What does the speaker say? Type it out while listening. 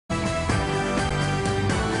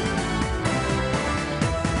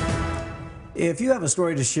If you have a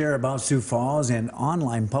story to share about Sioux Falls, an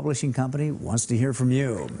online publishing company wants to hear from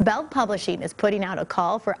you. Bell Publishing is putting out a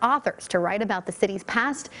call for authors to write about the city's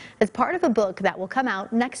past as part of a book that will come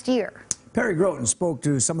out next year. Perry Groten spoke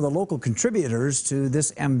to some of the local contributors to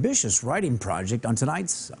this ambitious writing project on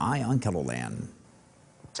tonight's Eye on KELOLAND.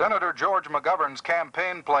 Senator George McGovern's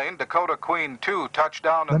campaign plane, Dakota Queen II, touched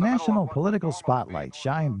down in the the national political spotlight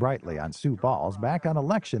shined brightly on Sioux Falls back on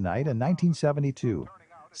election night in 1972.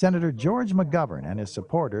 Senator George McGovern and his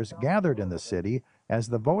supporters gathered in the city as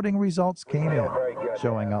the voting results came in,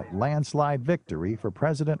 showing a landslide victory for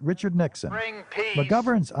President Richard Nixon.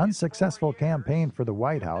 McGovern's unsuccessful campaign for the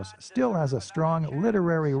White House still has a strong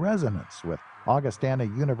literary resonance with Augustana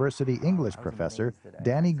University English professor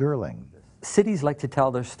Danny Gerling. Cities like to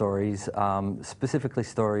tell their stories, specifically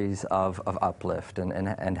stories of uplift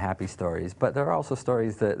and happy stories, but there are also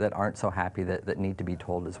stories that aren't so happy that need to be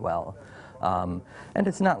told as well. And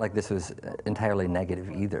it's not like this was entirely negative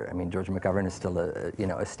either. I mean, George McGovern is still a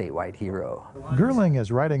statewide hero. Gerling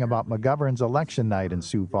is writing about McGovern's election night in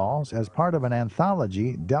Sioux Falls as part of an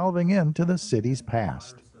anthology delving into the city's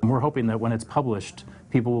past. We're hoping that when it's published,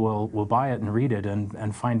 people will buy it and read it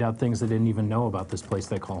and find out things they didn't even know about this place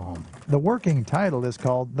they call home. The working title is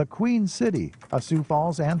called The Queen City, a Sioux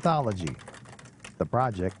Falls anthology. The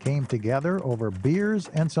project came together over beers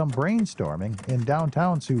and some brainstorming in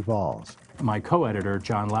downtown Sioux Falls. My co-editor,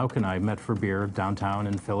 John Lauk, and I met for beer downtown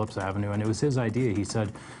in Phillips Avenue, and it was his idea. He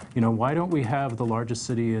said, you know, why don't we have the largest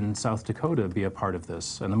city in South Dakota be a part of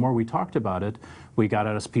this? And the more we talked about it, we got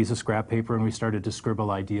out a piece of scrap paper and we started to scribble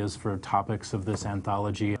ideas for topics of this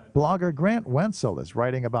anthology. Blogger Grant Wenzel is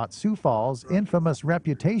writing about Sioux Falls' infamous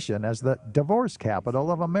reputation as the divorce capital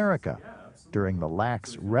of America during the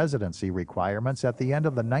lax residency requirements at the end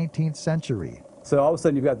of the 19th century. So all of a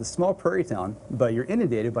sudden you've got this small prairie town, but you're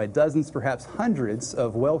inundated by dozens, perhaps hundreds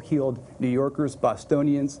of well-heeled New Yorkers,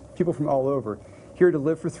 Bostonians, people from all over, here to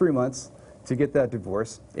live for 3 months to get that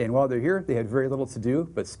divorce. And while they're here, they had very little to do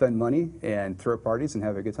but spend money and throw parties and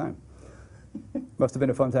have a good time. Must have been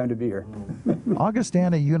a fun time to be here.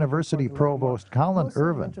 Augustana University Provost Colin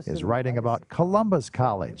Irvin is writing about Columbus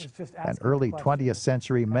College, an early 20th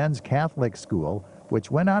century men's Catholic school which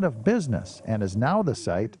went out of business and is now the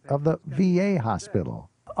site of the VA hospital.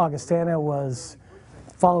 Augustana was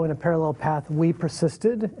following a parallel path. We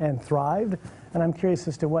persisted and thrived, and I'm curious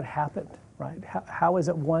as to what happened, right? How is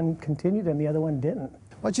it one continued and the other one didn't?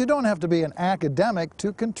 But you don't have to be an academic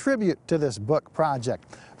to contribute to this book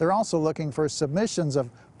project. They're also looking for submissions of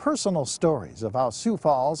personal stories of how Sioux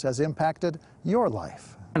Falls has impacted your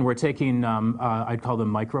life. And we're taking, I'd call them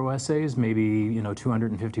micro essays, maybe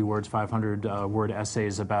 250 words, 500 word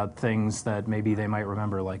essays about things that maybe they might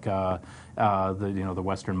remember, like the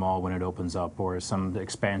Western Mall when it opens up, or some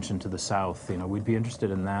expansion to the south. We'd be interested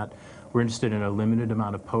in that. We're interested in a limited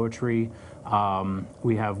amount of poetry.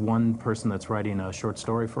 We have one person that's writing a short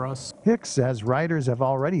story for us. Hicks says writers have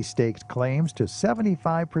already staked claims to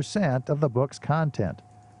 75% of the book's content.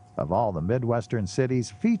 Of all the Midwestern cities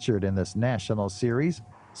featured in this national series,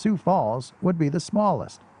 Sioux Falls would be the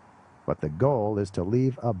smallest. But the goal is to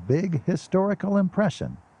leave a big historical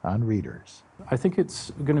impression on readers. I think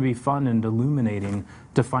it's going to be fun and illuminating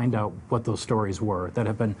to find out what those stories were that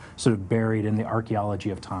have been sort of buried in the archaeology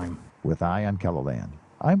of time. With Eye on KELOLAND,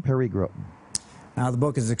 I'm Perry Groten. Now, the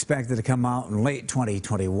book is expected to come out in late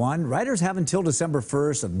 2021. Writers have until December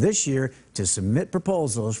 1st of this year to submit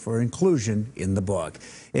proposals for inclusion in the book.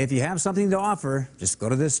 If you have something to offer, just go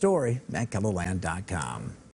to this story at KELOLAND.com.